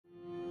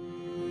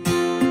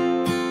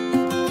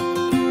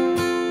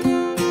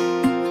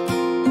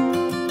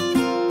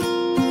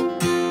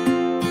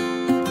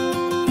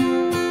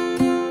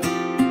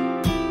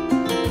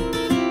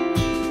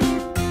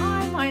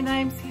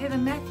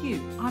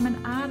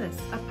artist,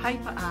 a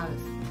paper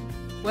artist.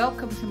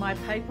 Welcome to my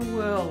paper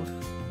world.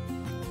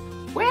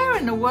 Where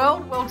in the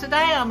world? Well, today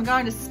I'm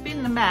going to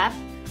spin the map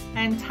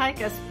and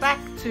take us back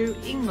to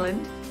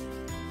England.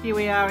 Here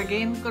we are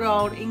again, good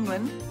old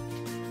England.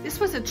 This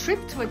was a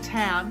trip to a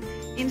town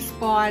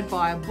inspired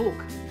by a book,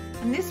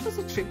 and this was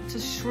a trip to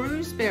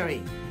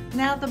Shrewsbury.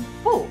 Now, the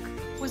book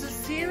was a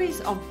series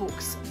of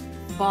books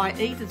by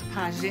Edith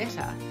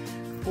Pargetta,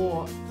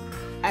 or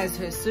as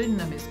her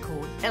pseudonym is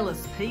called,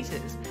 Ellis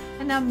Peters,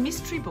 and they're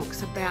mystery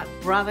books about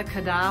Brother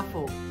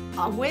Cadaverful.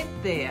 I went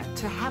there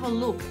to have a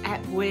look at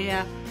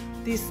where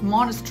this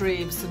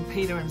monastery of St.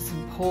 Peter and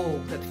St. Paul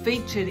that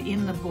featured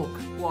in the book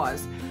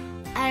was,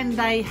 and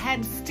they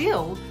had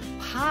still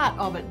part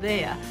of it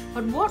there.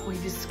 But what we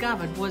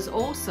discovered was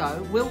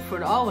also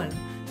Wilfred Owen,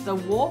 the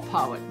war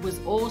poet, was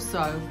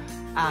also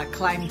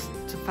claimed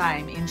to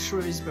fame in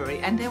Shrewsbury,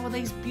 and there were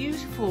these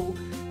beautiful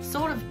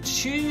sort of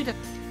Tudor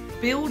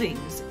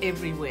buildings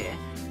everywhere,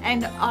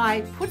 and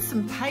I put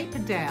some paper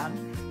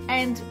down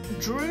and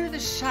drew the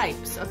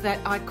shapes of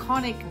that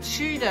iconic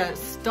Tudor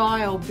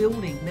style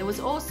building. There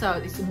was also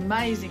this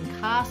amazing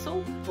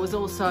castle. There was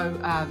also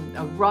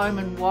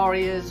Roman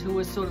warriors who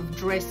were sort of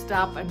dressed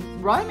up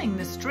and roaming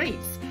the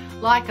streets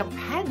like a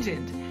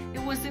pageant.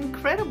 It was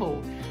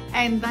incredible.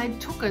 And they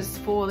took us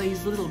for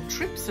these little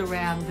trips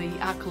around the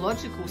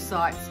archaeological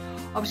sites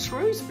of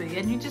Shrewsbury,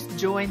 and you just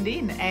joined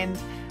in. And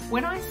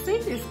when I see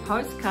this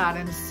postcard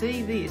and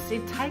see this,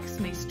 it takes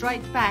me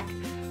straight back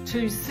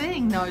to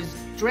seeing those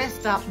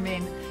dressed up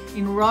men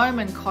in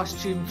Roman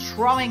costume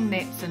throwing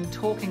nets and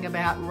talking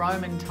about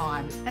Roman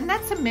times. And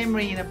that's a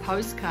memory in a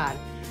postcard.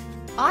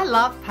 I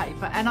love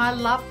paper, and I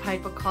love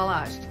paper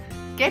collage.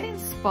 Get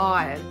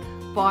inspired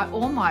by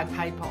all my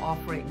paper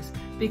offerings,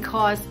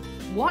 because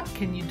what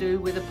can you do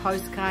with a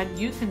postcard?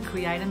 You can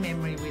create a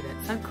memory with it.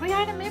 So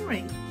create a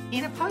memory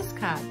in a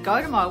postcard.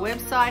 Go to my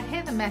website,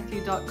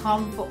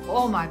 heathermatthew.com, for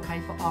all my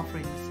paper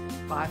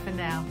offerings. Bye for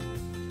now.